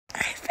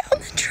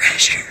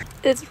treasure.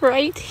 It's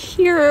right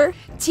here.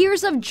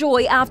 Tears of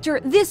joy after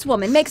this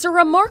woman makes a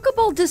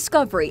remarkable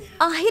discovery,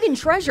 a hidden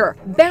treasure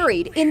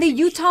buried in the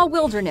Utah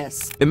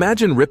wilderness.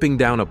 Imagine ripping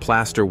down a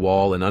plaster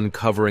wall and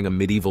uncovering a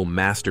medieval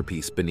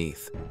masterpiece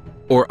beneath,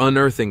 or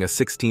unearthing a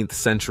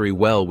 16th-century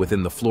well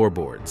within the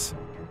floorboards.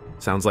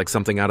 Sounds like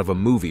something out of a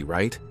movie,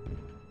 right?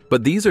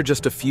 But these are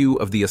just a few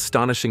of the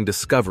astonishing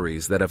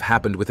discoveries that have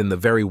happened within the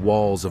very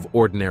walls of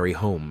ordinary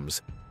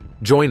homes.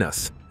 Join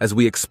us as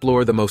we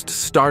explore the most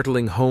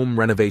startling home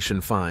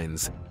renovation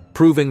finds,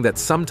 proving that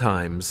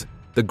sometimes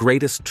the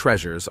greatest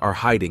treasures are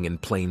hiding in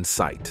plain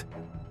sight.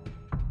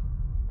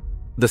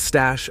 The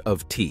stash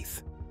of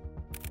teeth.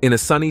 In a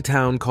sunny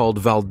town called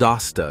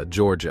Valdosta,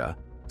 Georgia,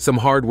 some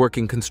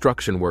hard-working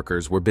construction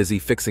workers were busy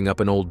fixing up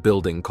an old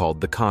building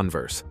called the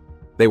Converse.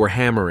 They were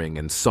hammering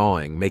and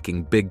sawing,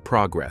 making big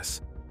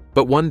progress.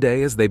 But one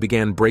day, as they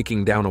began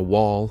breaking down a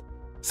wall,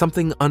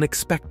 something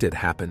unexpected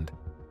happened.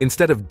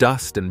 Instead of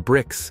dust and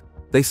bricks,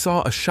 they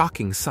saw a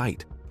shocking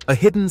sight, a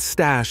hidden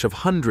stash of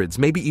hundreds,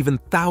 maybe even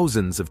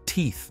thousands of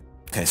teeth.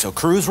 Okay, so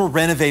crews were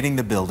renovating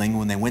the building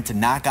when they went to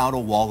knock out a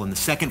wall on the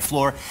second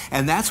floor,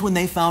 and that's when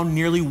they found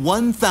nearly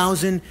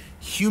 1,000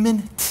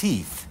 human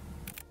teeth.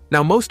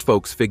 Now, most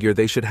folks figure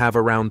they should have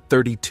around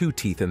 32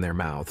 teeth in their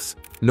mouths.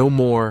 No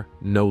more,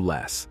 no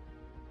less.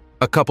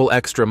 A couple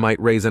extra might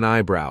raise an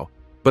eyebrow,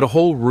 but a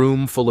whole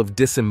room full of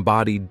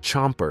disembodied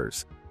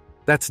chompers,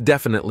 that's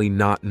definitely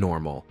not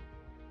normal.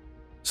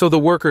 So the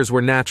workers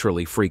were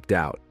naturally freaked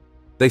out.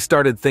 They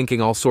started thinking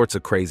all sorts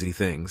of crazy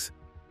things.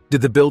 Did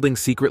the building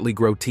secretly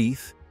grow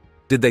teeth?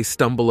 Did they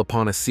stumble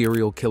upon a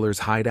serial killer's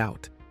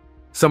hideout?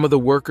 Some of the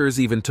workers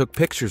even took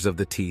pictures of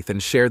the teeth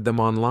and shared them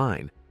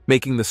online,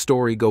 making the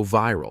story go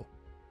viral.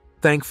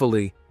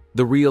 Thankfully,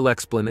 the real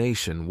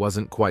explanation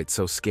wasn't quite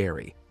so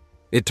scary.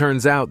 It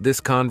turns out this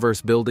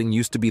Converse building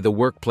used to be the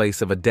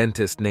workplace of a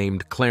dentist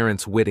named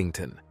Clarence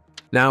Whittington.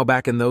 Now,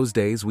 back in those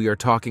days, we are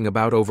talking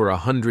about over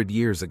 100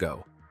 years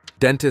ago.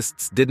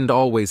 Dentists didn't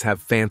always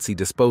have fancy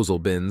disposal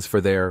bins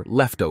for their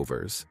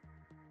leftovers.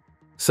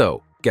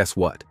 So, guess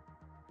what?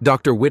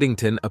 Dr.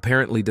 Whittington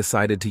apparently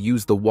decided to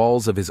use the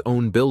walls of his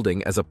own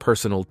building as a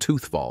personal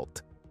tooth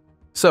vault.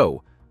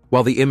 So,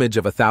 while the image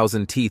of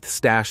 1,000 teeth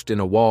stashed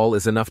in a wall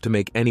is enough to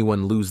make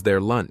anyone lose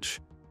their lunch,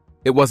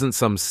 it wasn't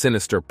some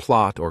sinister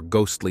plot or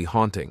ghostly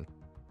haunting.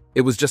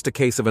 It was just a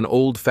case of an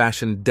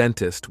old-fashioned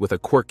dentist with a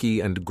quirky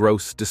and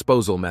gross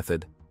disposal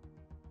method.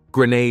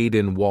 Grenade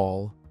in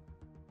wall.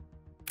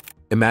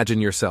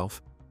 Imagine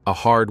yourself, a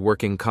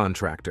hard-working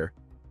contractor,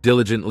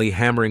 diligently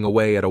hammering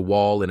away at a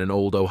wall in an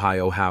old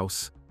Ohio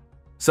house.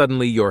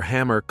 Suddenly, your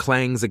hammer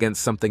clangs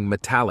against something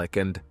metallic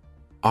and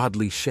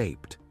oddly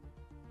shaped.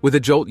 With a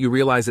jolt, you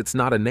realize it's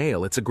not a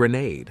nail, it's a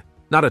grenade.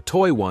 Not a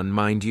toy one,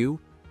 mind you,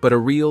 but a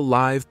real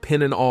live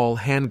pin-and-all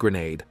hand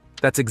grenade.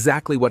 That's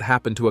exactly what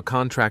happened to a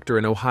contractor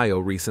in Ohio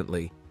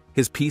recently.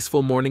 His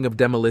peaceful morning of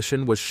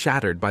demolition was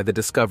shattered by the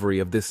discovery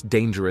of this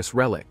dangerous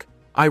relic.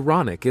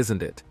 Ironic,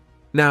 isn't it?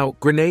 Now,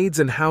 grenades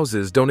and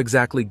houses don't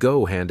exactly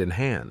go hand in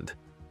hand.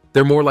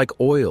 They're more like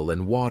oil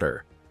and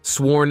water,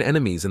 sworn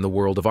enemies in the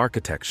world of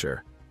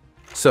architecture.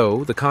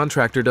 So, the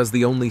contractor does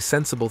the only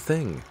sensible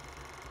thing.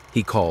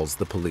 He calls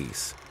the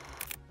police.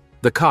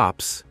 The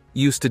cops,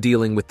 used to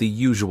dealing with the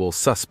usual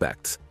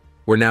suspects,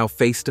 were now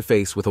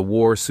face-to-face with a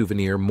war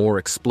souvenir more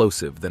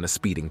explosive than a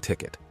speeding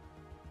ticket.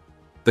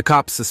 The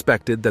cops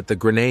suspected that the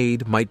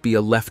grenade might be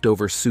a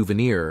leftover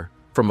souvenir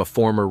from a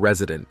former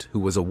resident who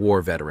was a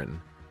war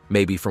veteran,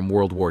 maybe from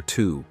World War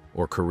II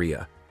or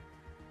Korea.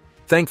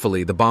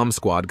 Thankfully, the bomb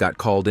squad got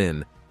called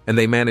in, and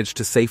they managed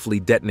to safely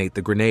detonate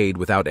the grenade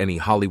without any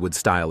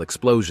Hollywood-style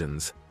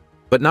explosions.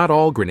 But not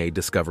all grenade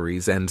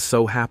discoveries end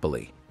so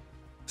happily.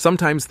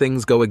 Sometimes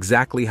things go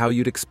exactly how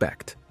you'd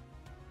expect.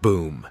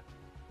 Boom.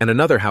 And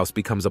another house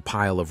becomes a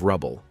pile of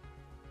rubble.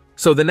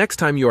 So the next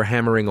time you're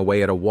hammering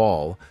away at a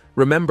wall,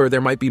 remember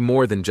there might be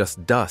more than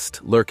just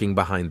dust lurking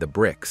behind the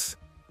bricks.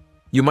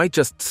 You might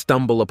just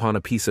stumble upon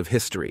a piece of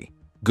history,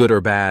 good or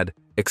bad,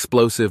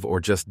 explosive or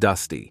just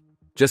dusty.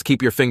 Just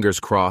keep your fingers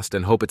crossed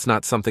and hope it's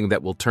not something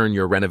that will turn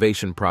your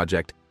renovation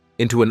project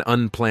into an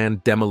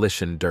unplanned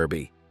demolition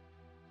derby.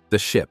 The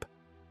ship.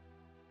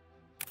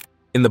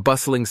 In the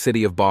bustling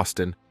city of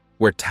Boston,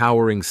 where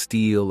towering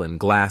steel and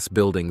glass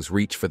buildings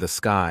reach for the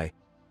sky,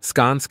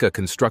 Skanska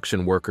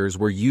construction workers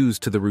were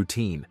used to the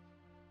routine.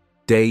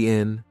 Day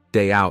in,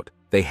 day out,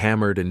 they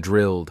hammered and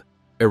drilled,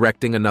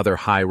 erecting another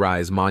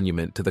high-rise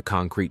monument to the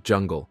concrete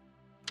jungle.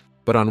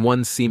 But on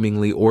one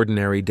seemingly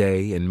ordinary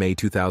day in May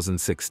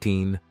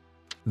 2016,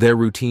 their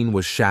routine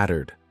was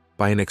shattered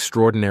by an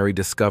extraordinary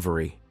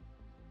discovery.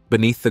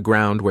 Beneath the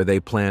ground where they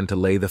planned to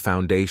lay the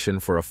foundation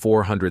for a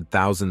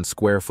 400,000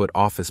 square foot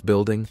office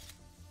building,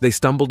 they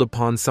stumbled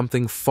upon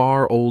something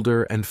far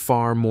older and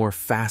far more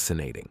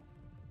fascinating.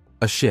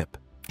 A ship.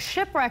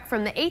 Shipwreck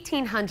from the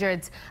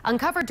 1800s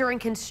uncovered during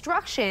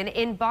construction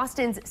in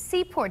Boston's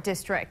Seaport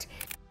District.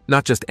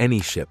 Not just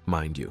any ship,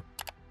 mind you,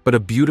 but a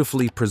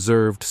beautifully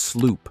preserved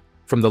sloop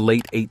from the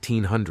late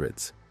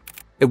 1800s.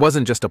 It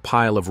wasn't just a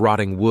pile of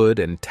rotting wood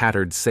and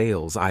tattered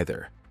sails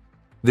either.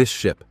 This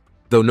ship,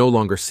 though no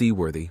longer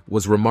seaworthy,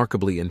 was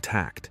remarkably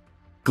intact.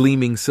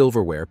 Gleaming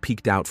silverware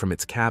peeked out from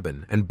its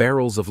cabin, and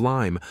barrels of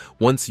lime,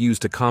 once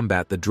used to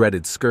combat the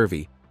dreaded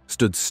scurvy,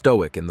 stood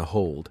stoic in the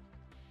hold.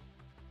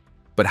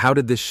 But how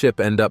did this ship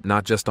end up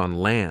not just on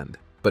land,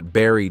 but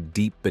buried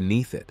deep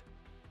beneath it?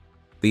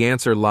 The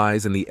answer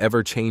lies in the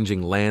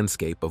ever-changing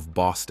landscape of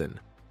Boston.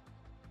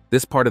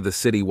 This part of the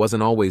city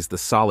wasn't always the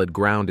solid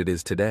ground it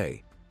is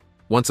today.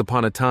 Once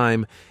upon a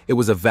time, it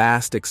was a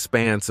vast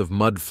expanse of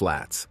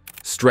mudflats,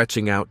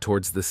 stretching out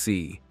towards the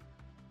sea.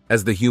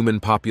 As the human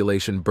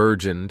population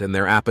burgeoned and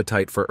their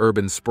appetite for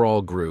urban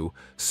sprawl grew,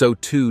 so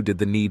too did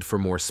the need for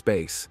more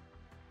space.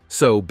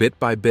 So, bit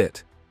by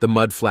bit, the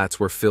mudflats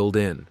were filled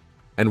in,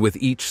 and with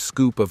each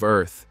scoop of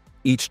earth,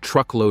 each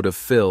truckload of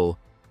fill,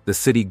 the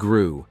city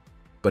grew,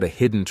 but a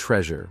hidden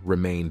treasure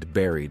remained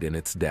buried in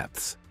its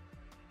depths.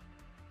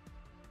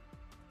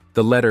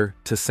 The letter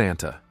to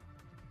Santa.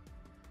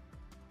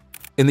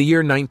 In the year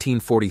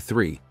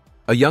 1943,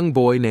 a young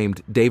boy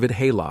named David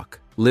Haylock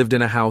lived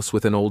in a house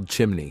with an old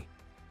chimney.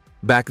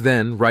 Back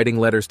then, writing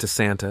letters to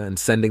Santa and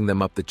sending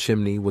them up the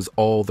chimney was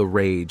all the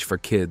rage for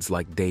kids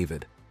like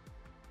David.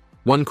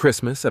 One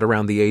Christmas, at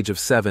around the age of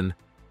 7,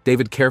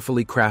 David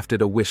carefully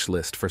crafted a wish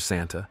list for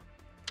Santa.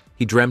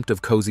 He dreamt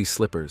of cozy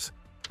slippers,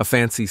 a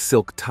fancy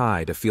silk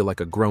tie to feel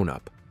like a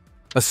grown-up,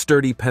 a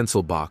sturdy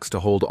pencil box to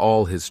hold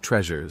all his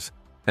treasures,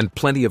 and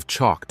plenty of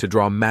chalk to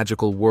draw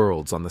magical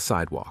worlds on the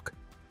sidewalk.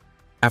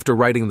 After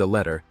writing the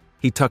letter,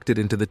 he tucked it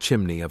into the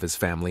chimney of his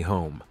family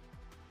home.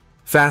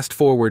 Fast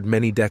forward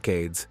many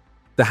decades,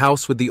 the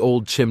house with the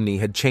old chimney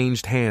had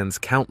changed hands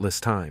countless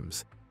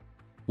times.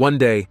 One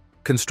day,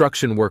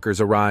 construction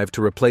workers arrived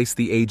to replace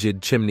the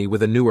aged chimney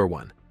with a newer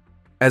one.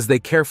 As they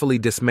carefully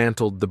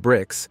dismantled the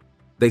bricks,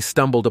 they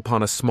stumbled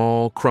upon a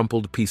small,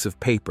 crumpled piece of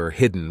paper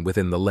hidden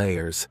within the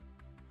layers.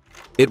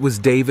 It was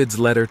David's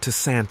letter to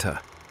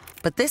Santa.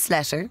 But this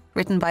letter,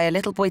 written by a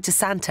little boy to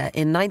Santa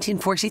in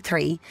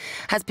 1943,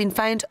 has been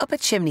found up a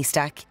chimney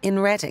stack in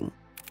Reading.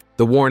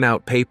 The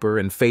worn-out paper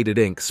and faded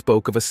ink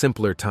spoke of a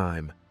simpler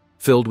time,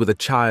 filled with a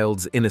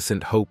child's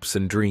innocent hopes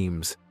and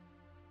dreams.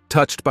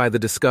 Touched by the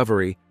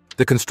discovery,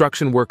 the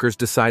construction workers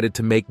decided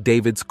to make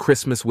David's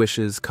Christmas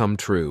wishes come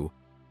true,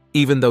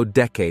 even though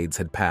decades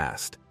had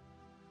passed.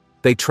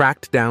 They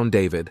tracked down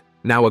David,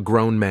 now a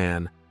grown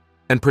man,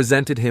 and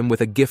presented him with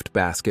a gift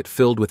basket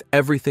filled with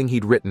everything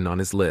he'd written on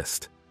his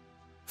list.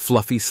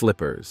 Fluffy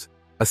slippers,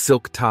 a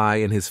silk tie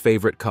in his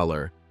favorite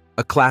color,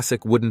 a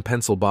classic wooden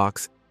pencil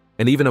box,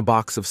 and even a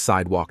box of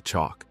sidewalk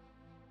chalk.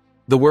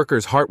 The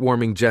workers'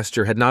 heartwarming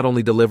gesture had not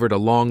only delivered a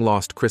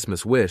long-lost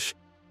Christmas wish,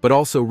 but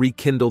also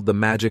rekindled the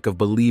magic of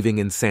believing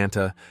in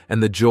Santa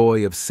and the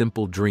joy of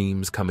simple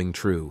dreams coming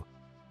true.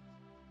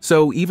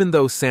 So even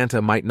though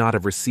Santa might not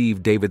have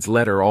received David's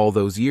letter all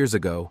those years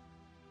ago,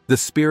 the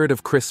spirit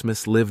of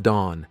Christmas lived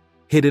on,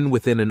 hidden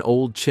within an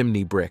old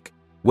chimney brick,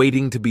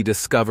 waiting to be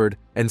discovered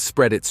and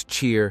spread its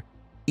cheer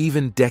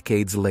even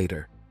decades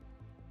later.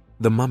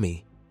 The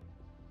mummy.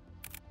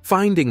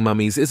 Finding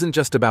mummies isn't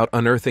just about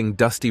unearthing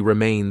dusty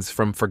remains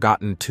from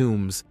forgotten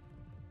tombs.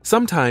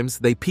 Sometimes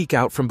they peek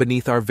out from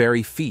beneath our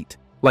very feet,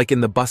 like in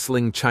the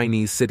bustling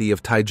Chinese city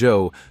of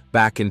Taizhou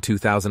back in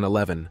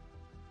 2011.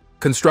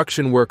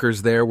 Construction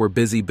workers there were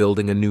busy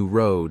building a new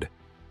road.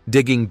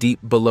 Digging deep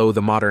below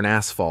the modern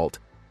asphalt,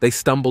 they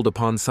stumbled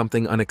upon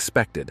something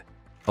unexpected,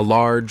 a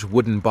large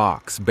wooden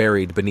box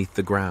buried beneath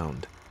the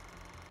ground.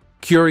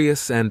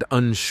 Curious and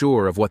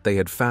unsure of what they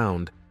had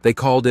found, they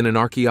called in an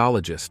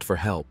archaeologist for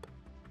help.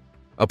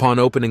 Upon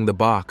opening the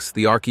box,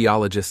 the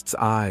archaeologist's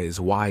eyes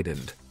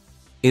widened.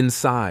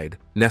 Inside,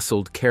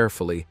 nestled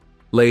carefully,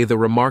 lay the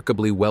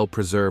remarkably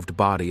well-preserved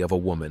body of a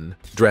woman,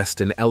 dressed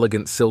in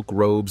elegant silk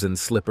robes and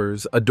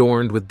slippers,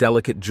 adorned with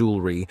delicate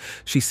jewelry.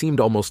 She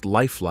seemed almost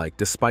lifelike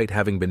despite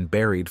having been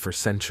buried for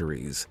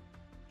centuries.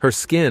 Her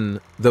skin,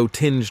 though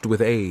tinged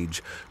with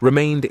age,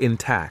 remained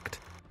intact,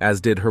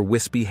 as did her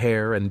wispy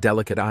hair and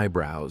delicate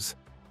eyebrows.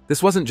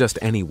 This wasn't just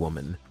any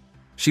woman.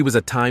 She was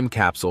a time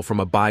capsule from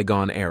a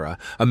bygone era,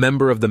 a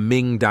member of the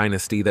Ming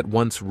dynasty that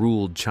once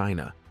ruled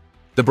China.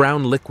 The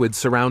brown liquid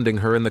surrounding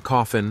her in the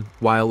coffin,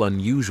 while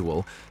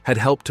unusual, had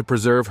helped to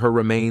preserve her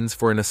remains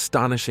for an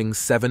astonishing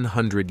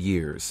 700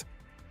 years.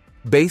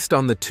 Based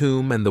on the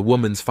tomb and the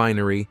woman's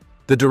finery,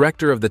 the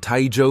director of the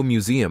Taizhou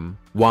Museum,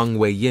 Wang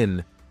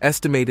Weiyin,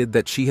 estimated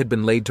that she had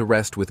been laid to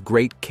rest with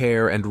great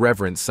care and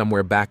reverence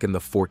somewhere back in the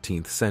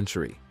 14th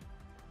century.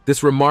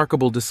 This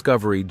remarkable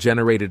discovery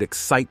generated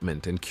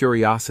excitement and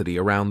curiosity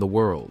around the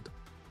world.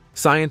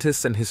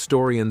 Scientists and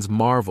historians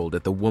marveled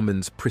at the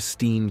woman's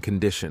pristine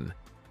condition,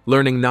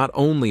 learning not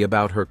only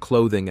about her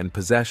clothing and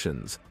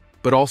possessions,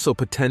 but also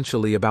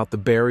potentially about the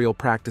burial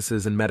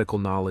practices and medical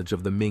knowledge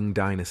of the Ming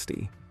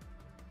dynasty.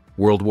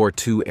 World War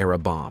II-era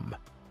bomb.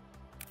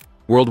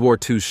 World War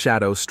II's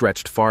shadow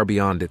stretched far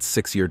beyond its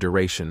 6-year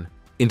duration,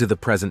 into the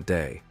present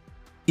day.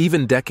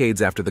 Even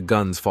decades after the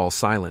guns fall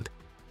silent,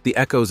 the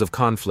echoes of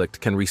conflict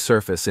can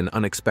resurface in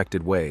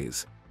unexpected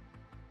ways.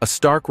 A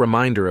stark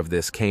reminder of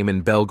this came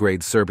in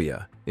Belgrade,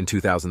 Serbia, in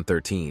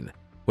 2013,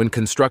 when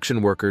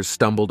construction workers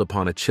stumbled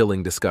upon a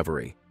chilling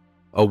discovery.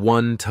 a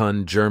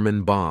 1-ton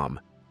German bomb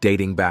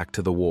dating back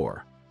to the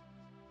war.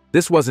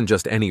 This wasn't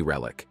just any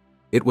relic.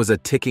 It was a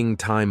ticking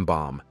time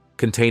bomb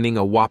containing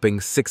a whopping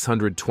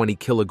 620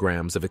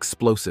 kilograms of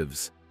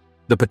explosives.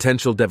 The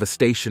potential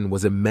devastation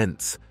was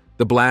immense.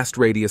 The blast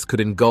radius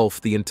could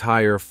engulf the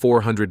entire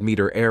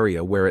 400-meter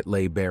area where it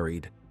lay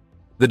buried.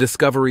 The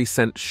discovery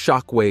sent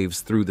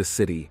shockwaves through the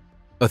city.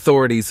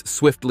 Authorities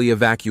swiftly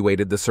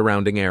evacuated the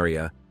surrounding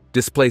area,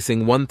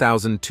 displacing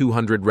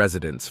 1,200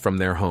 residents from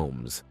their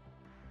homes.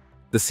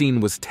 The scene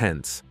was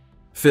tense,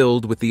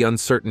 filled with the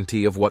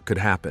uncertainty of what could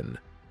happen.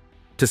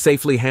 To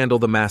safely handle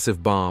the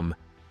massive bomb,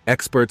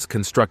 experts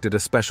constructed a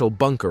special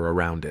bunker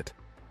around it.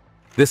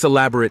 This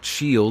elaborate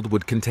shield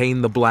would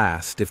contain the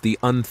blast if the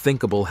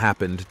unthinkable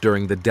happened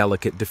during the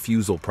delicate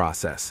diffusal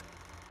process.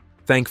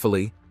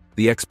 Thankfully,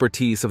 the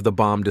expertise of the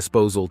bomb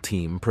disposal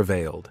team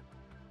prevailed.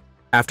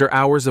 After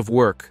hours of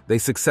work, they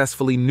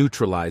successfully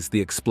neutralized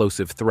the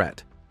explosive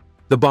threat.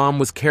 The bomb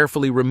was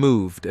carefully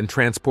removed and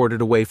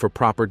transported away for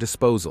proper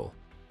disposal.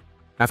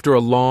 After a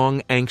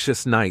long,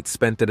 anxious night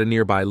spent at a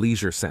nearby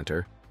leisure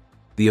center,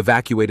 the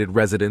evacuated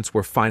residents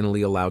were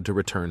finally allowed to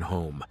return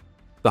home.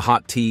 The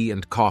hot tea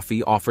and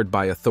coffee offered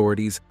by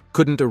authorities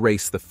couldn't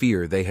erase the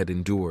fear they had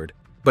endured,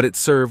 but it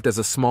served as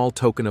a small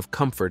token of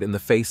comfort in the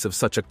face of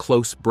such a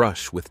close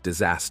brush with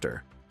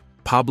disaster.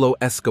 Pablo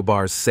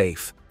Escobar's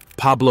safe.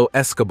 Pablo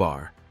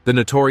Escobar, the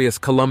notorious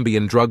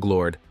Colombian drug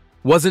lord,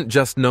 wasn't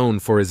just known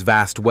for his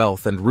vast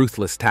wealth and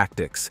ruthless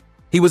tactics.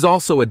 He was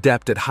also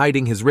adept at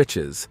hiding his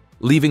riches,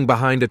 leaving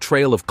behind a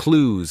trail of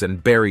clues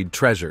and buried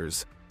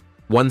treasures.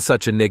 One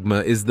such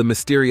enigma is the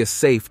mysterious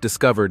safe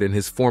discovered in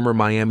his former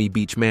Miami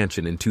Beach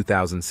mansion in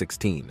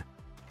 2016.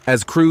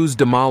 As crews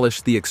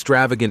demolished the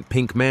extravagant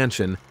pink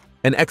mansion,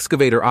 an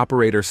excavator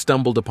operator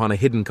stumbled upon a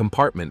hidden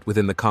compartment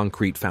within the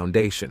concrete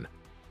foundation.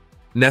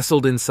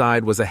 Nestled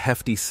inside was a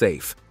hefty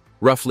safe,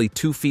 roughly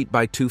 2 feet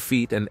by 2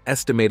 feet and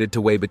estimated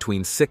to weigh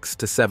between 600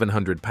 to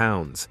 700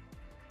 pounds.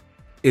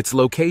 Its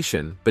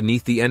location,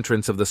 beneath the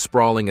entrance of the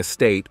sprawling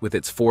estate with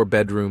its 4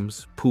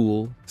 bedrooms,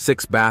 pool,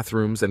 6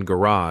 bathrooms, and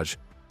garage,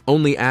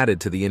 only added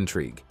to the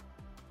intrigue.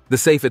 The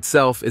safe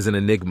itself is an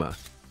enigma.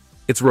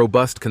 Its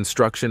robust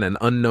construction and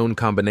unknown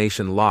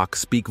combination lock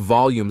speak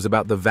volumes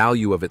about the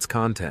value of its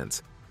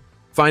contents.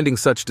 Finding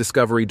such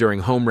discovery during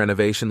home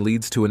renovation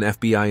leads to an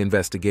FBI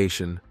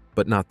investigation,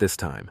 but not this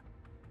time.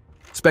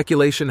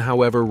 Speculation,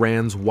 however,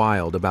 runs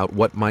wild about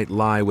what might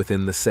lie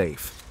within the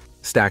safe.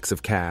 Stacks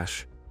of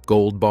cash,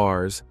 gold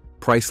bars,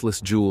 priceless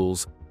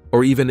jewels,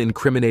 or even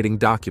incriminating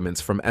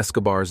documents from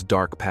Escobar's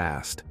dark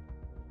past.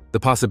 The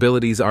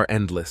possibilities are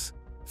endless,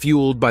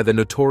 fueled by the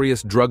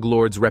notorious drug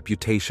lord's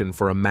reputation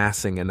for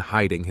amassing and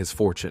hiding his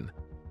fortune.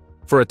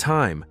 For a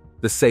time,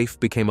 the safe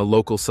became a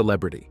local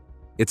celebrity,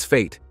 its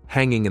fate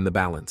hanging in the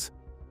balance.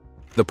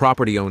 The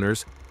property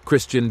owners,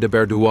 Christian de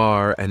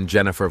Berdouar and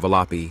Jennifer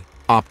Valapi,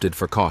 opted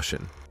for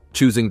caution,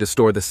 choosing to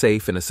store the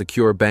safe in a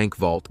secure bank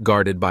vault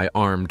guarded by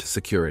armed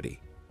security.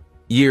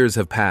 Years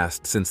have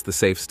passed since the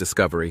safe's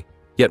discovery,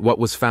 yet what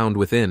was found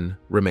within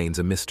remains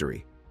a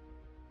mystery.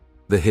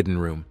 The hidden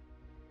room.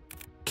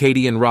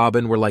 Katie and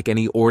Robin were like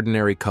any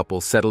ordinary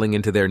couple settling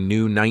into their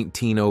new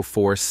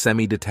 1904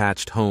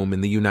 semi-detached home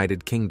in the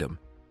United Kingdom.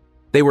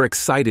 They were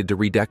excited to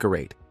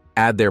redecorate,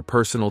 add their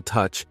personal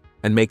touch,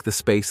 and make the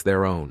space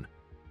their own.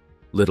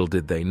 Little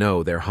did they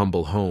know their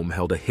humble home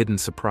held a hidden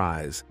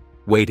surprise,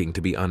 waiting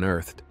to be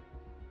unearthed.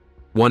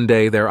 One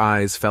day their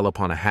eyes fell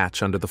upon a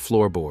hatch under the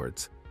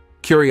floorboards.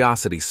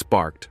 Curiosity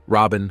sparked.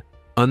 Robin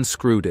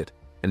unscrewed it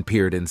and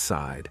peered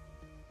inside.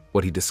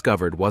 What he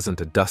discovered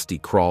wasn't a dusty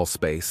crawl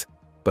space,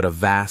 but a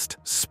vast,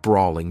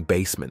 sprawling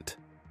basement.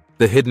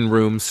 The hidden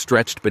room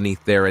stretched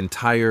beneath their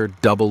entire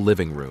double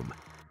living room,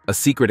 a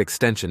secret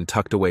extension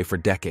tucked away for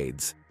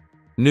decades.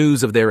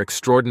 News of their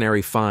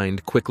extraordinary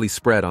find quickly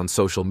spread on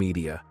social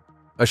media.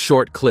 A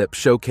short clip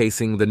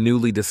showcasing the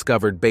newly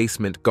discovered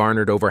basement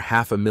garnered over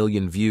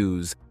 500,000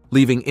 views,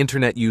 leaving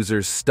internet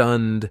users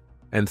stunned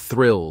and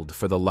thrilled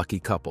for the lucky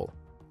couple.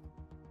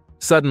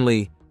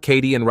 Suddenly,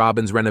 Katie and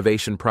Robin's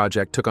renovation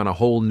project took on a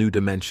whole new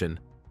dimension,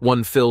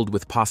 one filled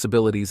with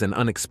possibilities and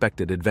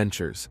unexpected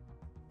adventures.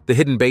 The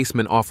hidden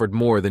basement offered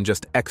more than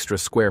just extra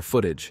square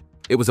footage.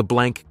 It was a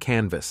blank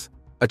canvas,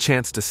 a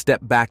chance to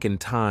step back in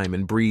time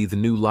and breathe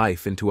new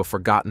life into a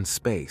forgotten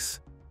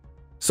space.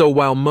 So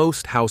while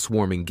most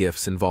housewarming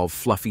gifts involve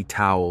fluffy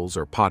towels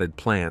or potted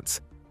plants,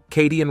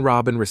 Katie and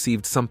Robin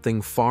received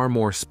something far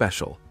more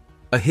special,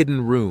 a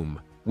hidden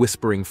room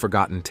whispering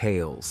forgotten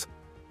tales.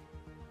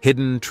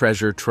 Hidden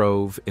treasure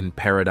trove in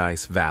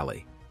Paradise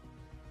Valley.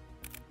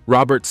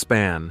 Robert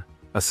Spann,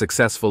 a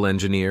successful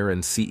engineer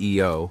and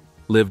CEO,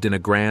 lived in a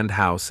grand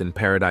house in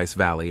Paradise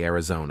Valley,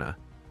 Arizona.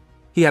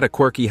 He had a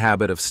quirky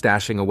habit of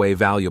stashing away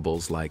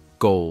valuables like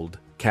gold,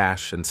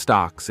 cash, and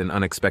stocks in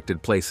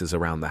unexpected places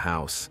around the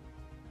house.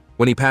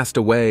 When he passed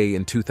away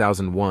in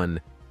 2001,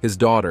 his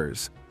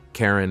daughters,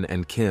 Karen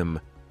and Kim,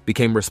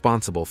 became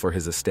responsible for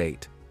his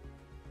estate.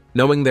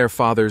 Knowing their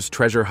father's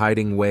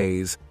treasure-hiding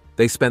ways,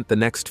 they spent the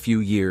next few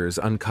years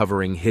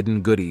uncovering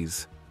hidden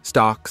goodies,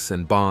 stocks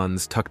and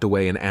bonds tucked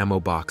away in ammo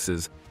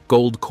boxes,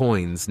 gold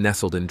coins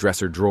nestled in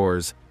dresser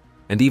drawers,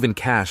 and even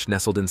cash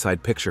nestled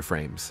inside picture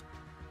frames.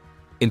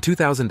 In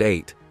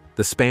 2008,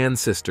 the Spann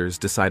sisters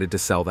decided to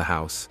sell the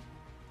house.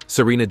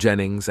 Serena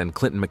Jennings and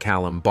Clinton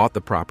McCallum bought the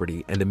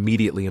property and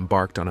immediately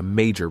embarked on a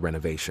major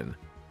renovation.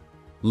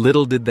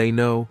 Little did they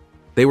know,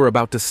 they were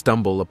about to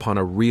stumble upon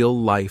a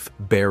real-life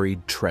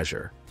buried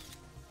treasure.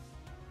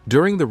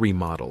 During the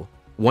remodel,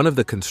 one of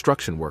the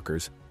construction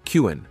workers,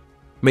 Kewen,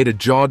 made a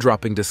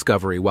jaw-dropping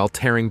discovery while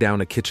tearing down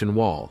a kitchen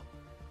wall.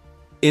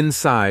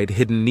 Inside,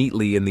 hidden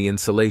neatly in the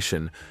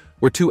insulation,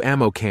 were 2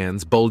 ammo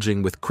cans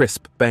bulging with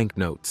crisp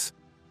banknotes.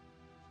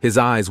 His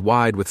eyes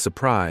wide with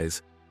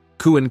surprise,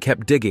 Kewen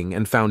kept digging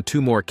and found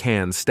 2 more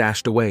cans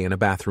stashed away in a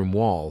bathroom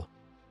wall.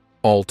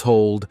 All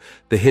told,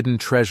 the hidden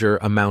treasure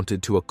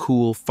amounted to a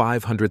cool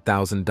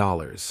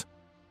 $500,000.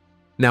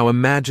 Now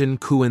imagine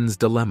Kewen's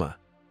dilemma.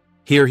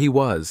 Here he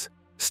was,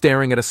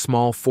 staring at a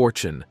small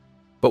fortune,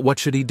 but what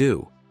should he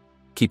do?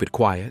 Keep it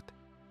quiet?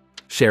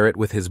 Share it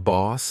with his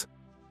boss?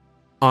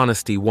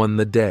 Honesty won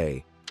the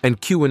day, and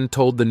Kewen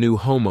told the new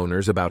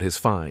homeowners about his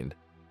find.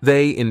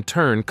 They, in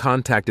turn,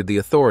 contacted the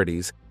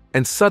authorities,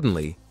 and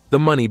suddenly, the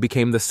money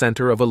became the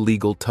center of a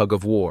legal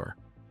tug-of-war.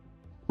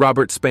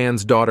 Robert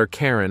Spann's daughter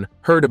Karen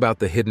heard about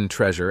the hidden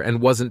treasure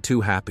and wasn't too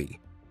happy.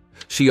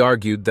 She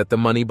argued that the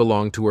money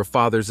belonged to her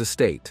father's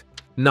estate,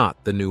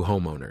 not the new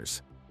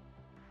homeowners.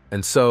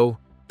 And so,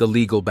 the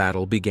legal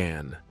battle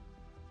began.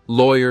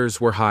 Lawyers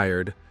were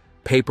hired,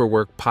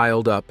 paperwork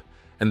piled up,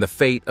 and the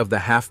fate of the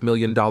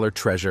 $500,000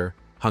 treasure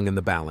hung in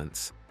the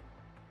balance.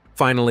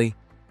 Finally,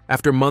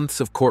 after months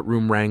of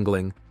courtroom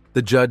wrangling,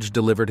 the judge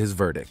delivered his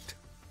verdict.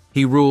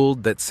 He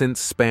ruled that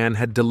since Spann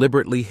had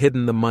deliberately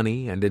hidden the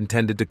money and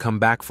intended to come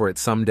back for it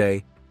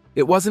someday,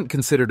 it wasn't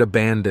considered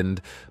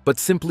abandoned, but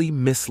simply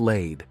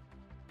mislaid.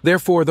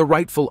 Therefore, the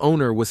rightful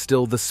owner was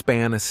still the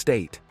Spann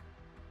estate.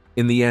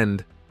 In the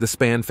end, the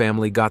Spann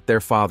family got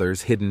their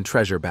father's hidden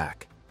treasure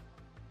back.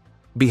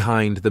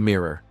 Behind the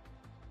mirror.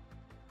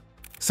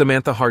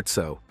 Samantha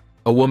Hartsoe,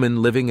 a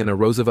woman living in a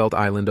Roosevelt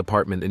Island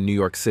apartment in New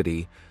York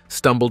City,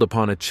 stumbled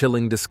upon a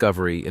chilling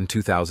discovery in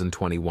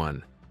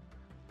 2021.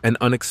 An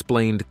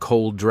unexplained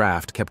cold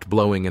draft kept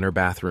blowing in her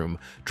bathroom,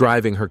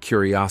 driving her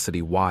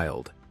curiosity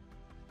wild.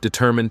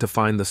 Determined to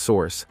find the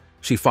source,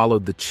 she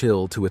followed the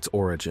chill to its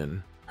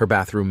origin, her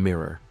bathroom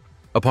mirror.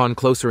 Upon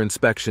closer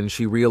inspection,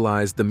 she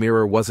realized the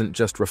mirror wasn't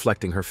just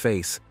reflecting her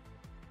face,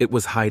 it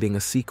was hiding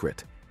a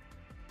secret.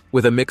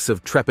 With a mix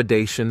of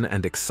trepidation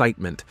and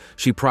excitement,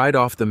 she pried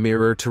off the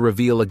mirror to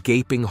reveal a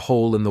gaping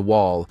hole in the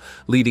wall,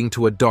 leading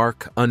to a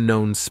dark,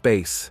 unknown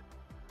space.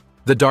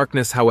 The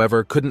darkness,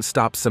 however, couldn't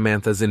stop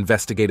Samantha's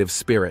investigative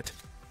spirit.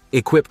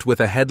 Equipped with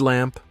a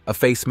headlamp, a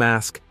face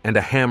mask, and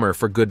a hammer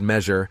for good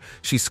measure,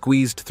 she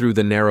squeezed through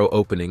the narrow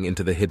opening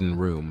into the hidden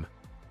room.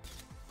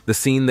 The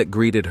scene that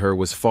greeted her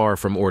was far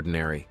from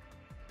ordinary.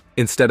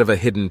 Instead of a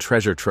hidden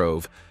treasure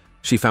trove,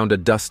 she found a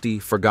dusty,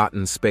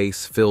 forgotten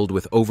space filled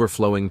with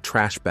overflowing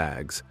trash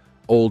bags,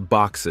 old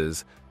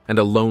boxes, and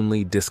a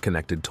lonely,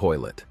 disconnected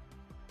toilet.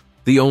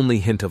 The only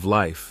hint of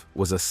life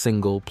was a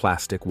single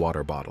plastic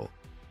water bottle.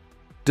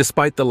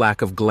 Despite the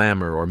lack of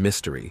glamour or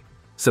mystery,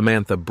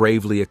 Samantha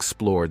bravely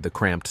explored the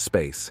cramped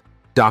space,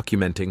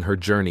 documenting her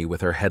journey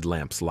with her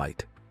headlamp's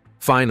light.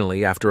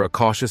 Finally, after a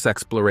cautious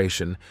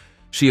exploration,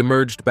 she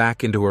emerged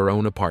back into her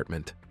own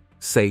apartment,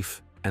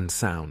 safe and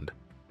sound.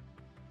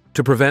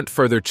 To prevent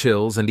further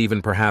chills and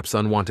even perhaps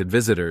unwanted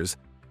visitors,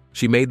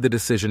 she made the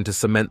decision to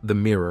cement the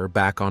mirror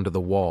back onto the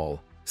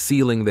wall,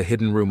 sealing the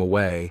hidden room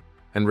away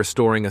and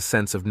restoring a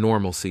sense of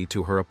normalcy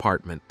to her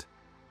apartment.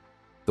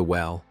 The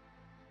well.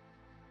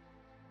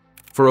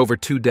 For over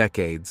 2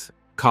 decades,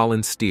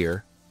 Colin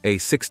Steer, a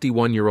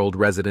 61-year-old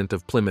resident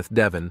of Plymouth,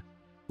 Devon,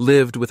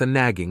 lived with a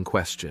nagging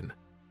question.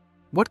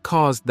 What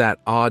caused that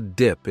odd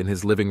dip in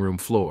his living room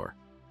floor?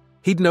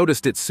 He'd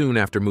noticed it soon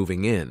after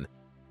moving in,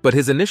 but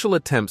his initial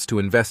attempts to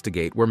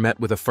investigate were met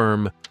with a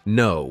firm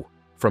no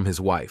from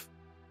his wife.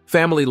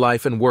 Family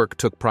life and work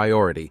took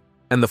priority,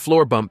 and the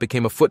floor bump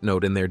became a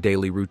footnote in their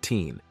daily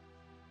routine.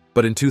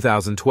 But in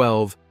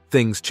 2012,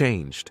 things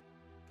changed.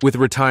 With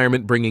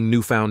retirement bringing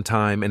newfound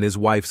time and his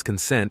wife's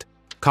consent,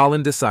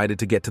 Colin decided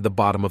to get to the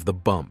bottom of the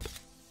bump.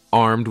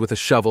 Armed with a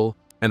shovel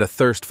and a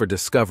thirst for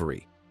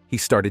discovery, he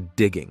started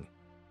digging.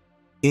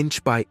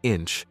 Inch by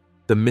inch,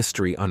 the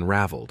mystery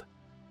unraveled.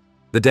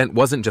 The dent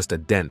wasn't just a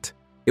dent,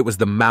 it was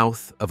the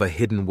mouth of a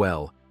hidden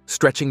well,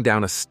 stretching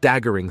down a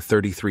staggering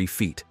 33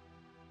 feet.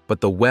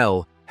 But the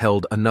well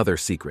held another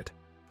secret.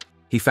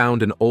 He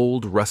found an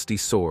old rusty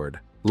sword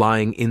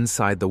lying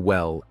inside the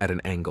well at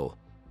an angle.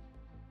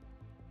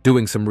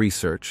 Doing some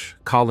research,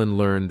 Colin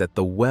learned that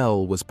the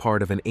well was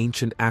part of an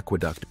ancient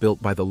aqueduct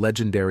built by the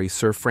legendary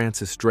Sir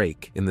Francis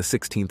Drake in the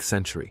 16th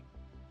century.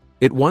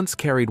 It once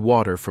carried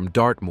water from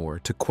Dartmoor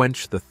to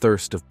quench the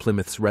thirst of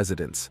Plymouth's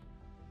residents.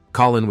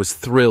 Colin was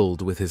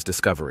thrilled with his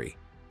discovery.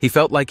 He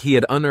felt like he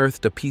had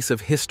unearthed a piece of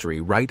history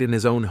right in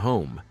his own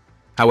home.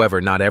 However,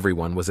 not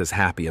everyone was as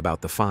happy about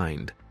the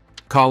find.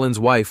 Colin's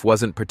wife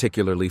wasn't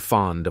particularly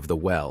fond of the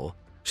well.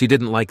 She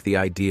didn't like the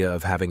idea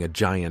of having a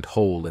giant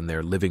hole in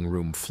their living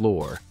room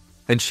floor,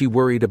 and she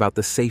worried about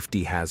the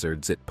safety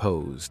hazards it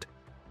posed.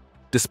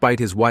 Despite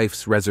his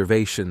wife's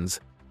reservations,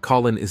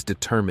 Colin is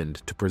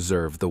determined to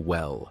preserve the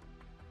well.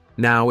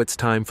 Now it's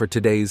time for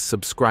today's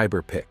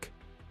subscriber pick.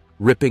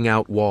 Ripping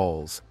out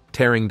walls,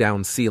 tearing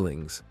down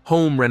ceilings,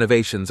 home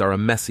renovations are a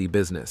messy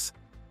business.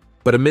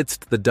 But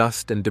amidst the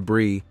dust and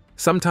debris,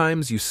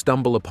 sometimes you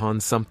stumble upon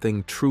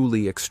something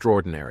truly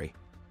extraordinary.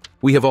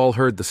 We have all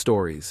heard the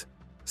stories.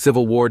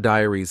 Civil War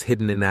diaries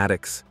hidden in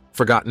attics,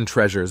 forgotten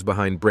treasures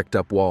behind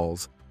bricked-up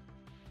walls.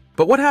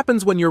 But what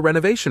happens when your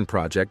renovation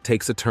project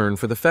takes a turn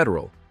for the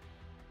federal?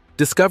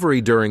 Discovery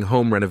during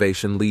home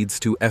renovation leads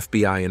to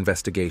FBI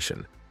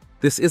investigation.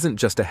 This isn't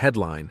just a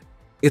headline,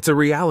 it's a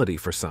reality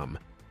for some.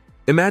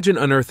 Imagine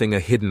unearthing a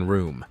hidden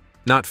room,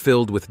 not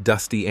filled with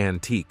dusty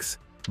antiques,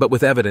 but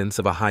with evidence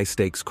of a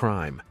high-stakes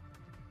crime.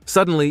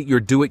 Suddenly,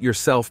 your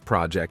do-it-yourself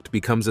project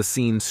becomes a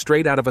scene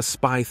straight out of a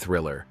spy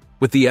thriller,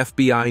 with the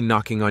FBI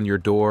knocking on your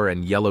door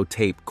and yellow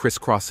tape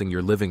crisscrossing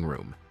your living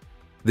room.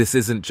 This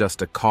isn't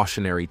just a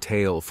cautionary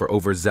tale for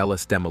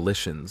overzealous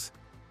demolitions.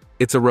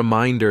 It's a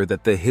reminder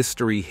that the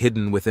history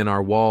hidden within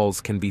our walls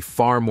can be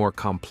far more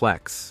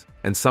complex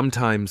and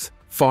sometimes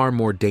far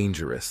more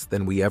dangerous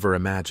than we ever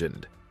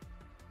imagined.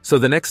 So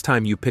the next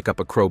time you pick up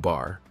a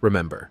crowbar,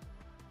 remember,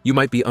 you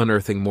might be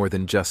unearthing more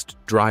than just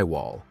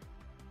drywall.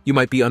 You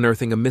might be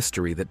unearthing a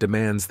mystery that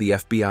demands the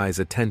FBI's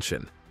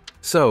attention.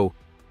 So,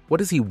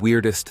 what is the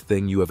weirdest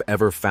thing you have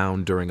ever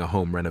found during a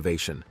home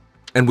renovation?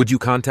 And would you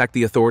contact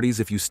the authorities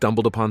if you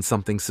stumbled upon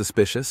something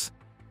suspicious?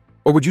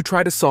 Or would you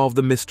try to solve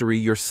the mystery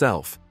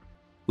yourself?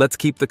 Let's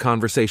keep the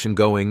conversation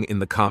going in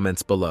the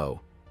comments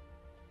below.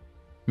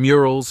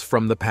 Murals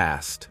from the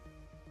past.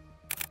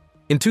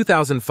 In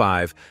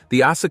 2005,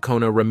 the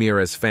Asacona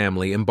Ramirez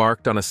family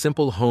embarked on a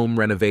simple home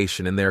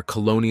renovation in their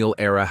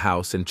colonial-era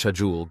house in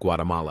Chajul,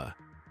 Guatemala.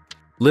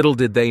 Little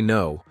did they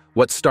know,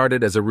 what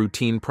started as a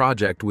routine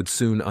project would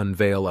soon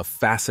unveil a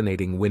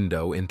fascinating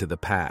window into the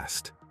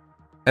past.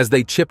 As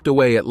they chipped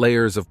away at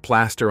layers of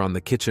plaster on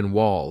the kitchen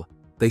wall,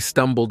 they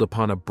stumbled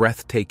upon a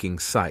breathtaking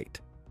sight,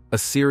 a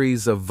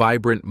series of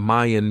vibrant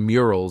Mayan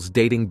murals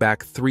dating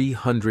back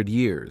 300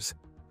 years.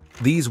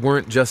 These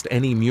weren't just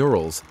any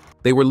murals,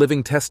 they were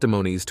living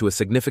testimonies to a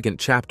significant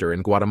chapter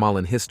in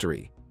Guatemalan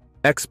history.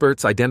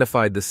 Experts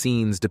identified the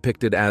scenes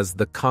depicted as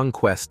the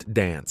Conquest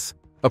Dance,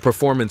 a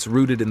performance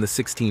rooted in the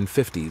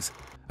 1650s,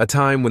 a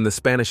time when the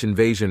Spanish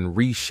invasion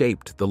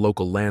reshaped the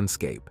local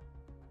landscape.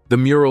 The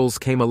murals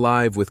came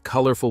alive with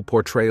colorful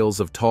portrayals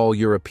of tall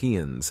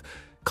Europeans,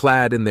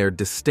 clad in their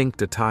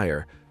distinct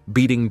attire,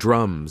 beating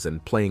drums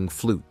and playing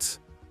flutes.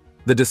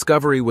 The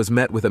discovery was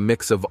met with a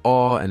mix of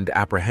awe and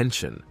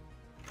apprehension.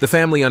 The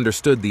family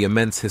understood the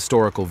immense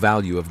historical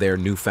value of their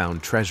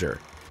newfound treasure,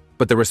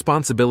 but the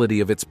responsibility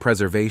of its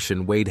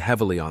preservation weighed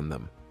heavily on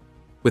them.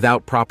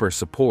 Without proper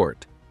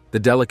support, the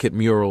delicate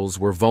murals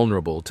were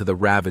vulnerable to the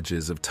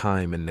ravages of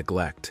time and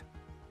neglect.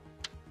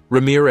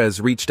 Ramirez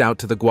reached out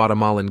to the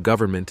Guatemalan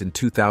government in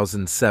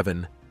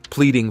 2007,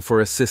 pleading for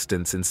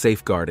assistance in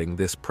safeguarding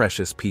this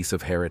precious piece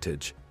of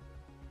heritage.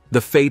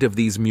 The fate of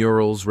these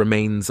murals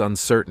remains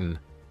uncertain,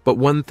 but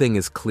one thing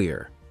is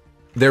clear.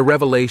 Their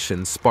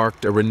revelation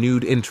sparked a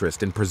renewed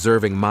interest in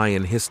preserving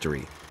Mayan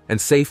history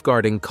and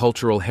safeguarding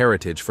cultural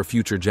heritage for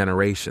future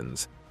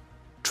generations.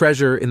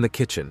 Treasure in the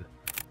kitchen.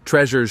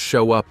 Treasures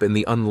show up in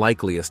the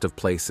unlikeliest of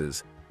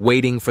places,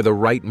 waiting for the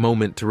right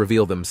moment to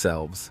reveal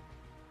themselves.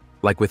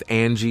 Like with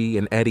Angie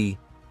and Eddie,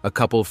 a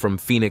couple from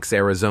Phoenix,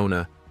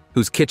 Arizona,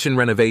 whose kitchen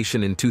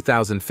renovation in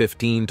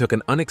 2015 took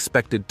an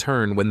unexpected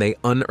turn when they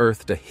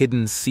unearthed a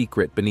hidden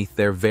secret beneath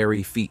their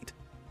very feet.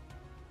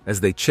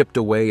 As they chipped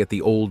away at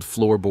the old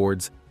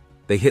floorboards,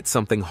 they hit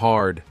something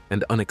hard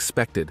and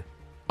unexpected,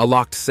 a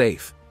locked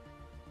safe.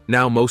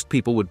 Now most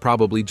people would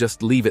probably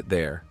just leave it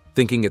there,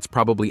 thinking it's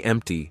probably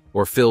empty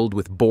or filled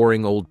with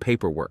boring old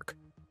paperwork.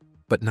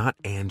 But not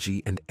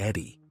Angie and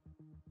Eddie.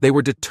 They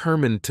were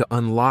determined to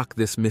unlock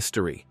this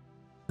mystery.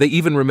 They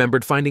even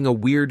remembered finding a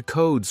weird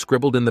code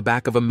scribbled in the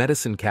back of a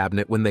medicine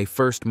cabinet when they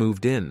first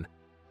moved in,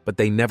 but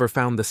they never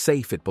found the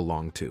safe it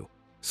belonged to.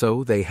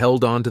 So they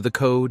held on to the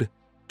code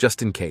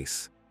just in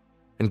case.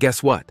 And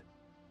guess what?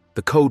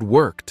 The code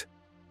worked.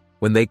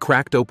 When they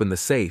cracked open the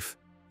safe,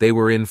 they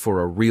were in for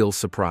a real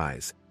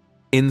surprise.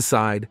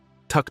 Inside,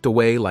 tucked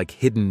away like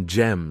hidden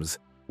gems,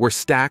 were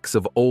stacks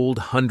of old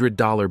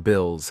 $100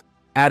 bills,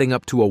 adding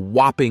up to a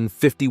whopping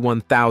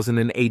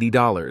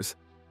 $51,080.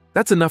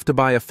 That's enough to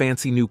buy a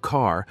fancy new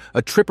car,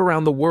 a trip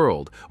around the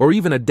world, or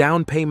even a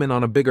down payment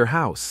on a bigger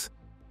house.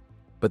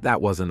 But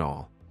that wasn't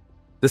all.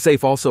 The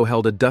safe also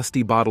held a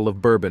dusty bottle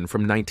of bourbon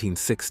from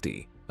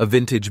 1960, a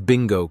vintage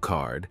bingo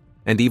card,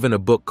 and even a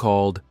book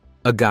called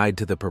A Guide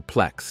to the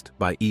Perplexed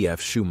by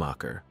E.F.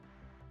 Schumacher.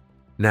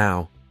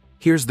 Now,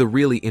 here's the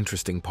really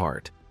interesting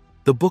part.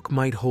 The book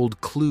might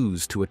hold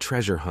clues to a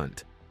treasure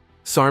hunt.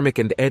 Sarmik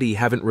and Eddie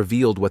haven't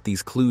revealed what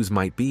these clues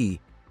might be,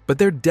 but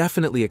they're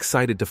definitely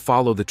excited to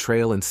follow the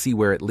trail and see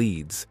where it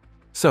leads.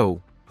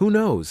 So, who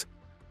knows?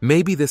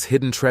 Maybe this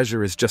hidden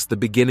treasure is just the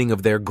beginning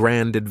of their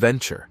grand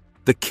adventure.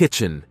 The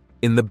kitchen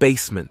in the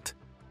basement.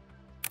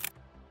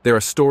 There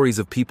are stories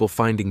of people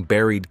finding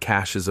buried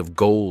caches of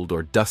gold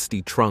or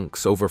dusty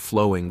trunks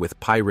overflowing with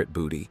pirate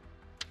booty.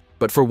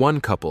 But for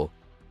one couple,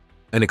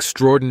 an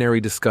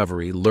extraordinary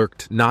discovery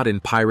lurked not in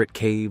pirate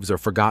caves or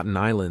forgotten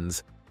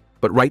islands,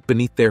 but right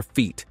beneath their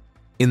feet,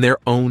 in their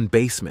own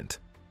basement.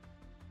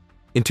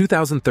 In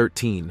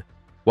 2013,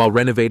 while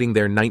renovating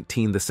their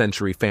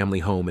 19th-century family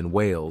home in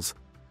Wales,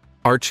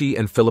 Archie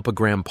and Philippa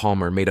Graham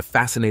Palmer made a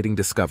fascinating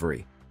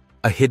discovery: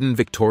 a hidden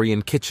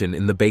Victorian kitchen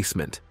in the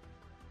basement.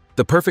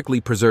 The perfectly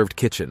preserved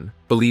kitchen,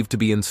 believed to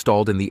be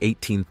installed in the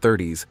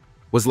 1830s,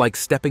 was like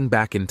stepping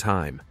back in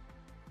time.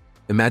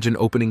 Imagine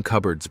opening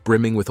cupboards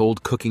brimming with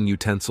old cooking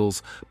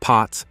utensils,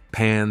 pots,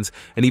 pans,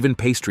 and even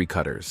pastry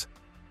cutters.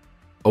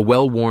 A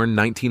well-worn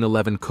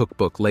 1911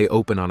 cookbook lay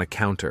open on a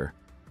counter,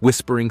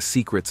 whispering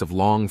secrets of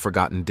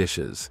long-forgotten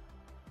dishes.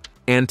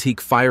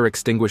 Antique fire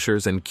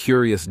extinguishers and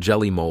curious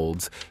jelly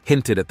molds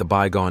hinted at the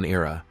bygone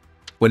era,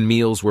 when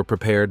meals were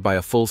prepared by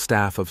a full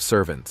staff of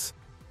servants.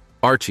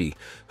 Archie,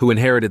 who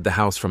inherited the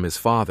house from his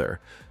father,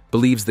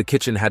 believes the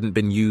kitchen hadn't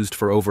been used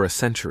for over a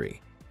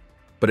century,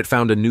 but it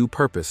found a new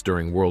purpose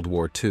during World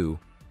War II,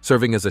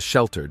 serving as a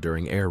shelter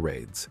during air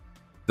raids.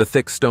 The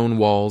thick stone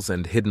walls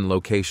and hidden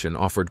location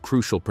offered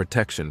crucial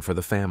protection for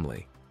the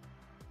family.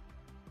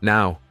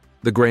 Now,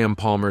 the Graham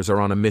Palmers are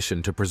on a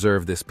mission to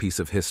preserve this piece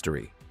of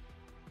history.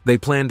 They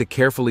plan to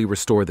carefully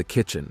restore the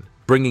kitchen,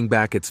 bringing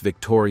back its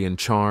Victorian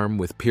charm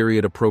with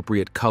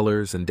period-appropriate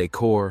colors and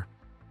decor.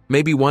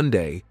 Maybe one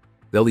day,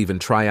 they'll even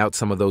try out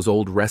some of those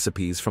old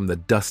recipes from the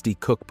dusty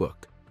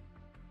cookbook.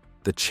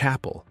 The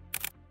chapel.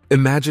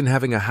 Imagine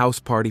having a house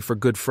party for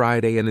Good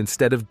Friday, and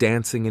instead of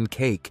dancing and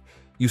cake,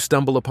 you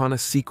stumble upon a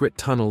secret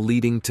tunnel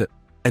leading to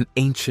an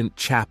ancient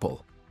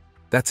chapel.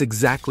 That's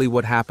exactly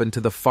what happened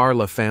to the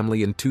Farla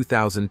family in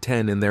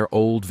 2010 in their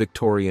old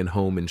Victorian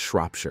home in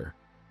Shropshire.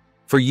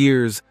 For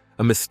years,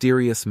 a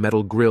mysterious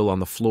metal grill on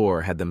the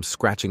floor had them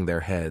scratching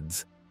their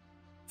heads.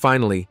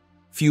 Finally,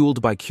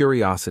 fueled by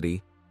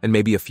curiosity and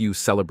maybe a few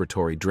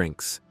celebratory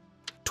drinks,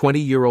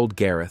 20-year-old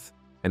Gareth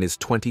and his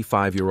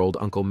 25-year-old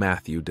Uncle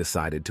Matthew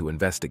decided to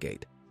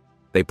investigate.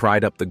 They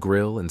pried up the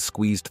grill and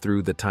squeezed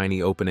through the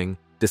tiny opening,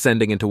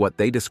 descending into what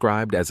they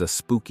described as a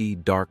spooky,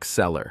 dark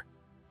cellar.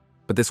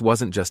 But this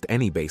wasn't just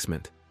any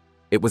basement.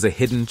 It was a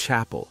hidden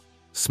chapel,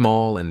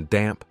 small and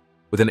damp,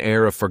 with an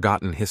air of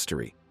forgotten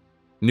history.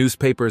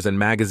 Newspapers and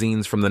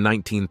magazines from the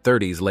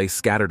 1930s lay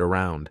scattered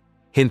around,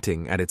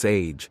 hinting at its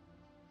age.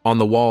 On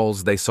the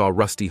walls, they saw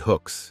rusty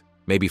hooks,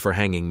 maybe for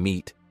hanging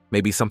meat,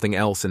 maybe something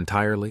else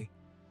entirely.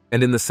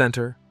 And in the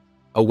center,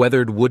 a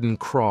weathered wooden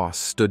cross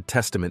stood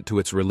testament to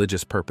its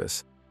religious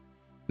purpose.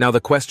 Now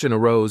the question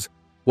arose,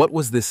 what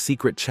was this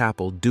secret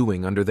chapel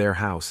doing under their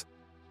house?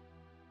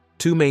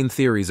 Two main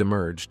theories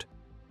emerged.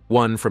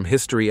 One, from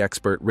history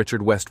expert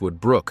Richard Westwood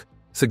Brooke,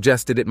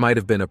 suggested it might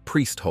have been a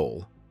priest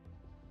hole.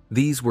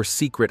 These were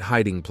secret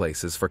hiding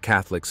places for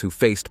Catholics who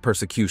faced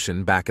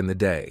persecution back in the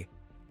day.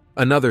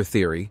 Another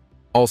theory,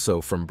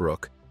 also from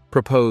Brooke,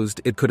 proposed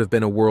it could have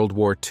been a World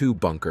War II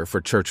bunker for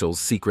Churchill's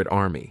secret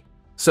army.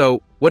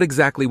 So, what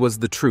exactly was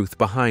the truth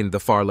behind the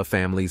Farla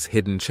family's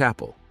hidden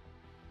chapel?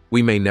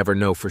 We may never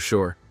know for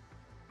sure.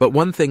 But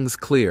one thing's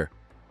clear: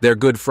 their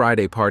Good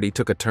Friday party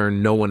took a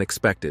turn no one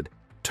expected,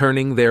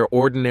 turning their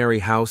ordinary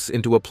house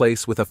into a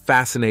place with a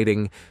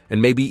fascinating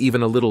and maybe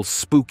even a little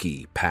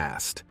spooky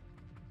past.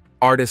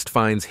 Artist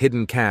finds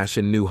hidden cash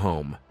in new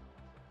home.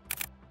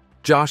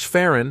 Josh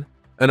Farron,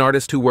 an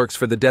artist who works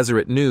for the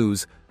Deseret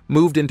News,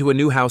 moved into a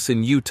new house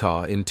in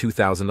Utah in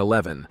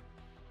 2011.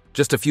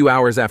 Just a few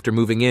hours after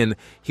moving in,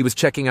 he was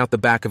checking out the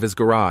back of his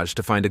garage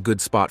to find a good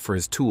spot for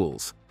his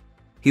tools.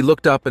 He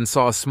looked up and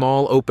saw a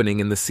small opening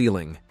in the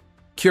ceiling.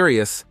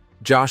 Curious,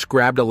 Josh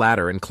grabbed a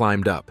ladder and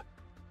climbed up.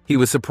 He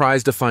was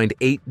surprised to find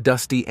 8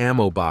 dusty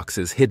ammo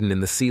boxes hidden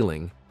in the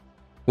ceiling.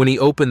 When he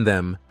opened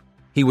them,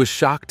 he was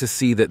shocked to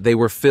see that they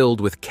were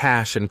filled with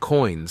cash and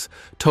coins,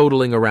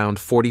 totaling around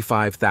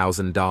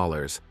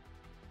 $45,000.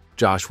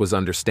 Josh was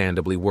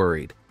understandably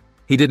worried.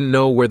 He didn't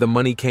know where the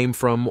money came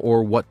from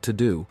or what to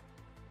do.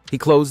 He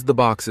closed the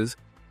boxes,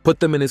 put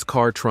them in his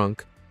car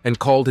trunk, and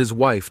called his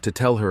wife to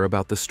tell her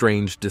about the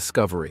strange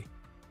discovery.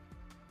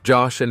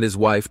 Josh and his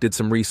wife did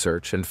some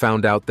research and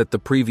found out that the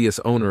previous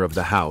owner of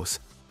the house,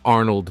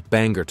 Arnold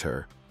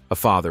Bangerter, a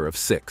father of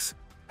 6,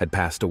 had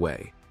passed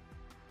away.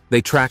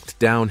 They tracked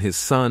down his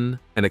son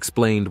and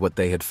explained what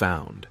they had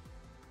found.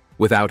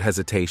 Without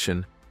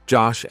hesitation,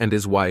 Josh and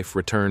his wife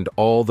returned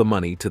all the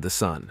money to the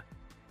son.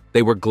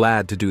 They were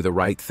glad to do the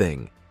right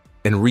thing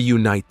and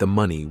reunite the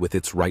money with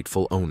its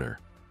rightful owner.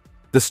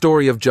 The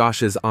story of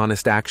Josh's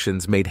honest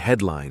actions made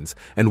headlines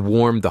and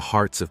warmed the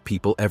hearts of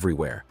people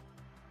everywhere.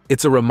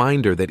 It's a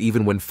reminder that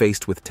even when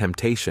faced with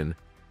temptation,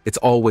 it's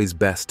always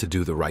best to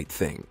do the right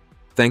thing.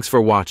 Thanks for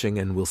watching,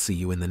 and we'll see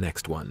you in the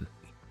next one.